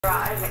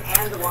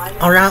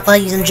Alright,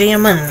 ladies and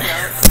gentlemen,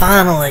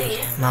 finally,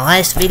 my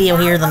last video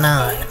here of the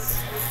night.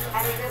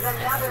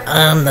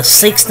 The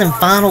sixth and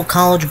final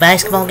college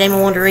basketball game I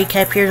wanted to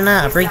recap here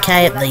tonight. I've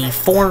recapped the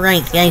 4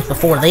 ranked games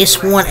before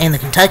this one and the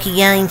Kentucky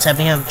game, so if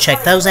you haven't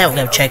checked those out,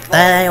 go check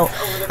that out.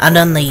 I've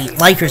done the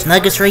Lakers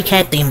Nuggets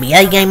recap, the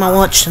NBA game I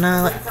watched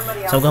tonight,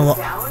 so go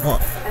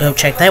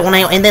check that one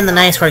out. And then the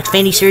NASCAR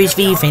Xfinity Series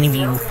video, if any of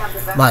you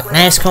like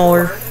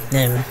NASCAR,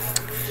 then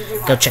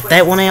go check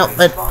that one out.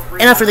 But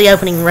enough for the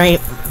opening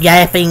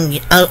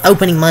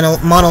opening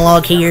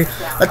monologue here.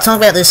 Let's talk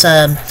about this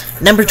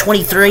number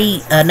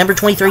 23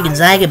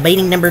 Gonzaga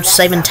beating number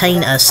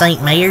 17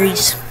 St.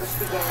 Mary's.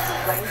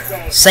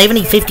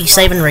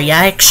 70-57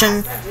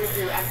 reaction.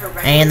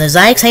 And the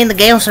Zags and the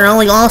Gaels are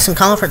only lost in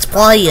conference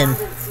play in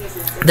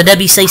the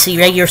WCC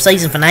regular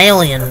season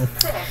finale, and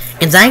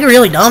Gonzaga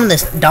really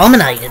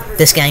dominated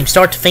this game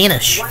start to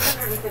finish.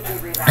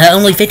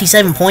 Only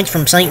 57 points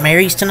from St.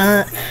 Mary's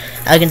tonight.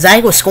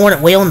 Gonzaga was scoring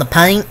it well in the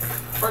paint.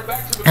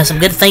 Had some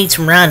good feeds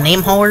from Ryan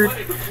Nembhard.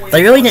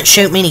 They really didn't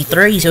shoot many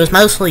threes. It was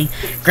mostly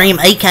Graham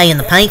AK in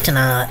the paint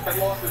tonight.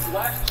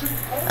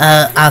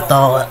 I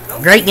thought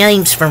great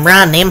games from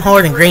Ryan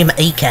Nembhard and Graham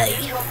AK.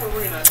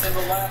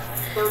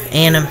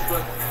 And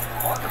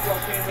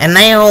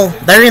now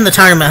they're in the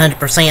tournament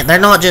 100%. They're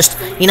not just,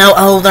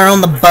 oh, they're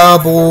on the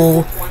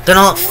bubble. They're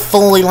not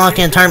fully locked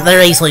in the tournament.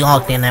 They're easily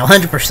locked in now,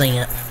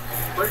 100%.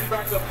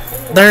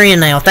 They're in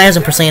now,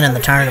 1,000% in the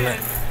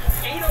tournament.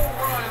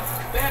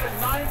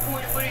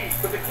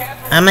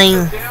 I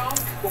mean,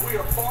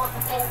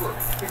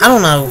 I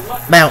don't know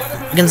about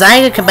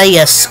Gonzaga could be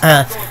a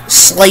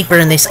sleeper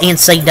in this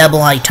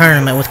NCAA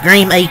tournament with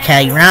Graham AK,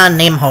 Ryan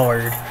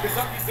Nembhard,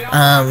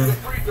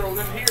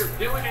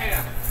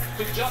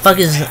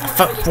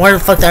 where the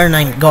fuck their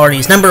name guard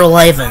is, number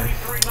 11,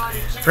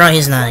 forgot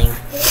his name.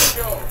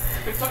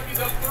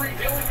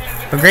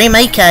 But Graham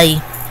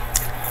AK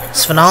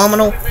is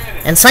phenomenal,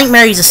 and St.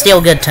 Mary's is still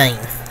a good team.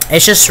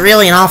 It's just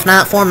really an off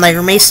night for them. They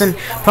were missing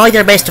probably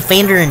their best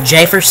defender in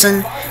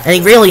Jefferson, and he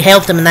really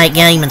helped them in that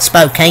game in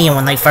Spokane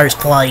when they first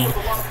played,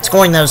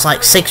 scoring those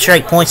like 6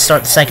 straight points to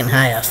start the second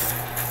half.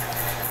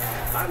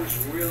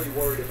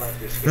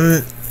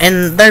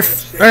 And they're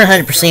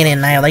 100%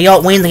 in now. They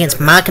got wins against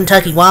my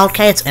Kentucky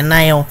Wildcats and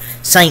now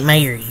St.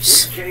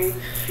 Mary's.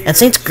 And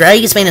since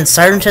Gray has been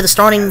inserted into the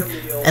starting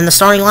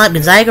lineup,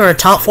 Gonzaga are a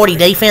top 40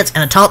 defense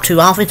and a top 2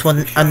 offense,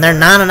 and they're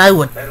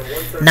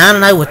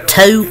 9-0 with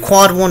 2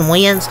 quad 1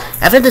 wins.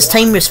 After this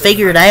team is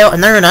figured out,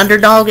 and they're an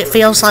underdog, it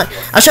feels like.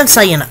 I shouldn't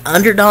say an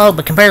underdog,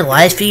 but compared to the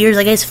last few years,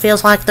 I guess it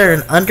feels like they're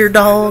an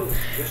underdog.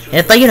 And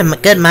if they get a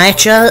good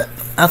matchup,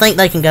 I think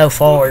they can go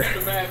forward.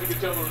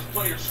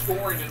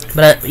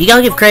 But you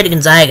gotta give credit to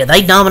Gonzaga.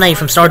 They dominated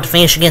from start to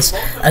finish against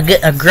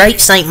a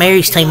great St.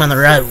 Mary's team on the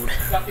road.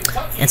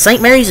 And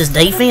St. Mary's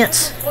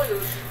defense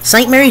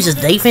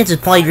has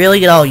played really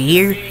good all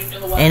year,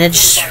 and it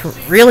just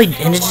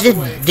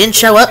didn't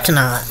show up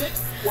tonight.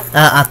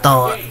 I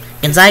thought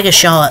Gonzaga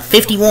shot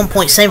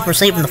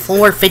 51.7% from the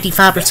floor,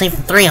 55%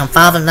 from 3 on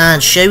 5 of 9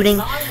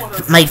 shooting,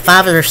 made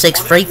 5 of their 6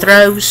 free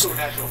throws,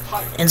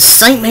 and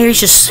St. Mary's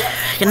just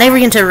can never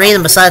get into a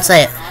rhythm. Besides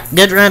that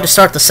good run to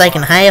start the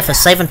second half, a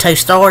 7-2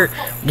 start.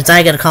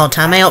 Gonzaga got to call a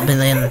timeout, but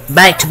then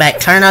back-to-back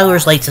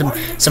turnovers lead to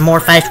some more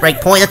fast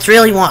break points. That's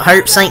really what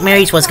hurt St.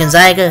 Mary's, was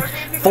Gonzaga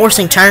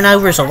forcing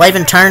turnovers,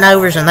 11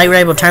 turnovers, and they were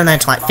able to turn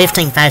that to like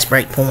 15 fast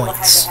break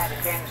points.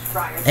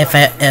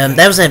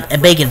 That was a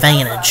big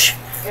advantage.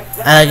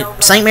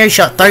 St. Mary's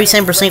shot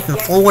 37% from the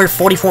floor,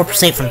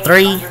 44% from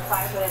 3.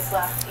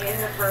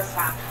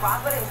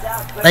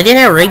 They did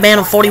have a rebound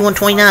of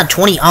 41-29,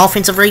 20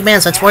 offensive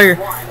rebounds. That's where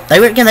they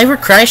were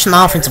crashing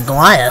the offensive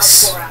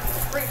glass.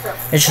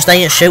 It's just they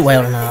didn't shoot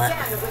well tonight.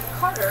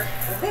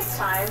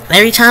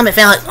 Every time it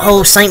felt like,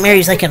 oh, St.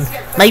 Mary's, they can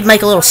maybe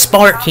make a little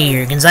spark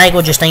here, Gonzaga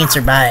would just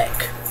answer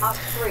back.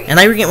 And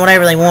they were getting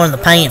whatever they wanted in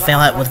the paint, it felt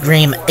like, with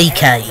Graham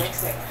EK.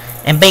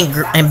 And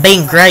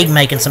Ben Gray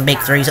making some big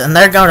threes. And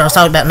their guard I was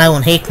talking about,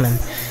 Nolan Hickman,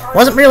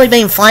 wasn't really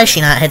being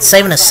flashy tonight, had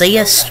 7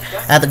 assists.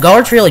 The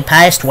guards really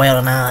passed well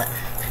tonight.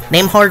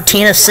 Nembhard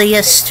 10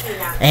 assists,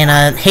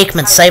 and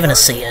Hickman 7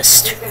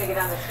 assists.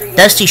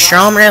 Dusty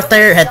Schromer out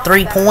there had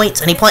 3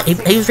 points, and he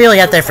was really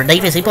out there for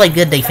defense. He played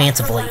good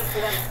defensively.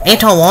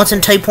 Anton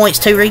Watson 2 points,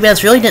 2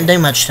 rebounds. Really didn't do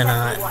much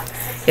tonight.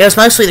 It was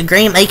mostly the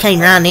Graham AK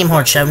and Ryan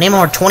Nembhard show.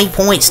 Nembhard 20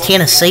 points,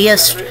 10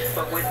 assists,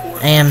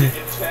 and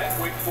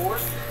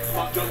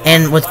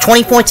with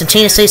 20 points and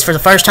 10 assists for the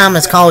first time in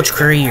his college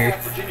career.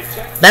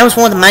 That was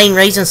one of the main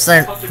reasons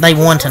they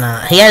won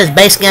tonight. He had his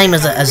best game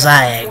as a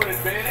Zag.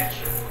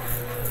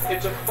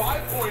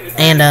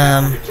 And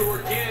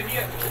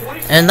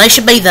they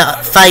should be the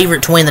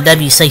favorite to win the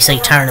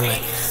WCC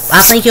tournament.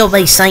 I think it'll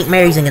be St.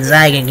 Mary's and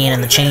Gonzaga again in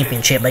the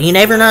championship, but you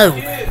never know.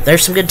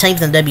 There's some good teams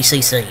in the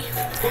WCC.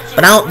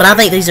 But I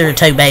think these are the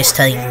 2 best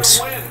teams.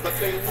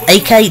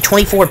 AK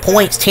 24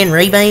 points, 10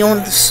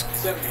 rebounds.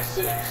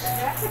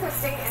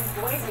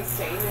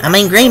 I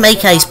mean, Graham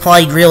AK's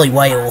played really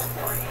well.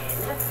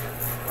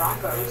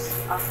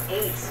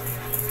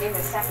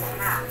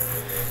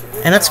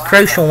 And that's a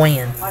crucial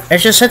win.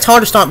 It's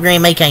hard to stop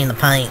Graham McKay in the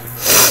paint.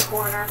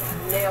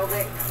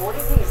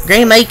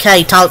 Graham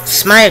McKay talked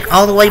smack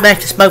all the way back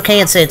to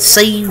Spokane. Said,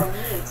 see you,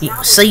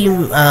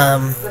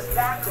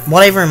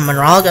 whatever in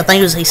Monroe. I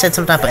think he said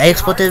some type of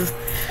expletive.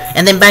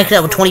 And then backed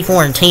up with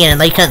 24 and 10,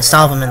 and they couldn't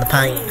stop him in the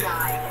paint.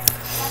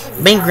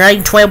 Ben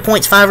Gregg, 12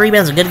 points, 5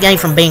 rebounds. A good game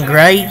from Ben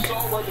Gregg.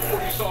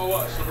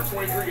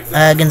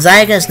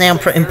 Gonzaga is now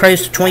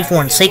improved to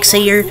 24 and 6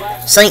 here.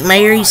 St.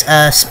 Mary's,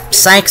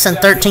 Saxon,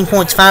 13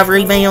 points, 5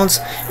 rebounds.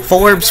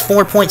 Forbes,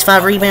 4 points,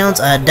 5 rebounds.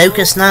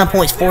 Dukas, 9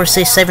 points, 4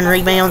 assists, 7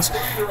 rebounds.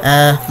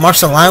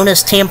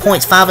 Marcellonis, 10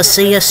 points, 5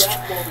 assists,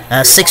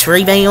 6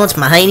 rebounds.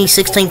 Mahaney,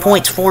 16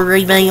 points, 4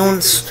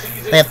 rebounds.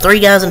 They have 3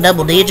 guys in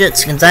double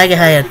digits. Gonzaga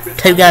had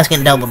 2 guys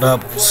getting double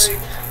doubles.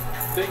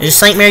 Just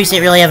St. Mary's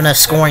didn't really have enough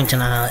scoring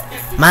tonight.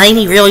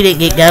 Mahaney really didn't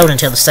get going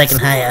until the second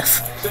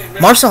half.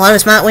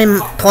 Marcellonis might win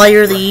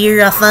Player of the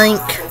Year, I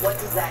think.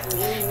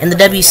 In the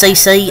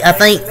WCC, I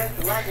think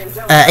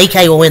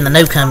EK will win the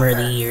Newcomer of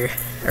the Year,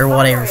 or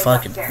whatever the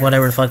fuck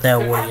that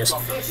award is.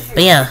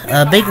 But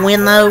yeah, a big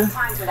win though.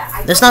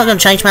 That's not going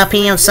to change my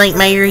opinion on St.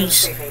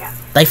 Mary's.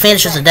 They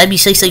finished as the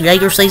WCC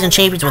regular season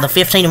champions with a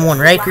 15-1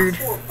 record.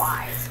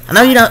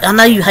 I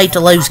know you hate to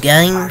lose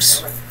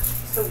games,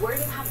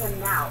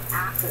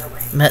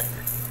 but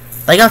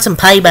they got some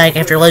payback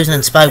after losing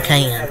in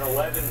Spokane.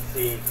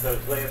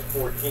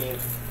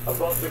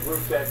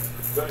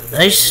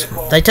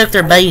 They took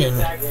their beating.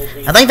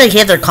 I think they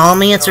had their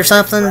comments or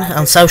something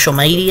on social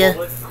media.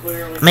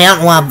 I mean, I don't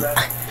know why.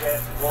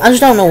 I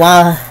just don't know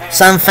why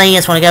some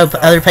fans want to go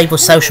to other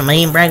people's social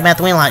media and brag about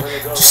the win. Like,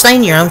 just stay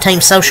in your own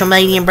team's social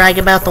media and brag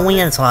about the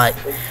win. It's like,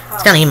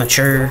 it's kind of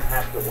immature.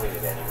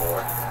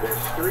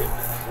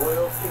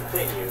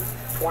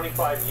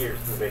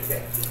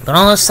 But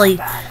honestly,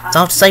 that's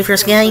all to say for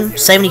this game.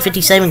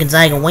 70-57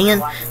 Gonzaga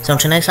win. So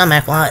until next time,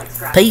 act like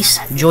peace.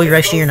 Enjoy the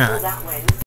rest of your night.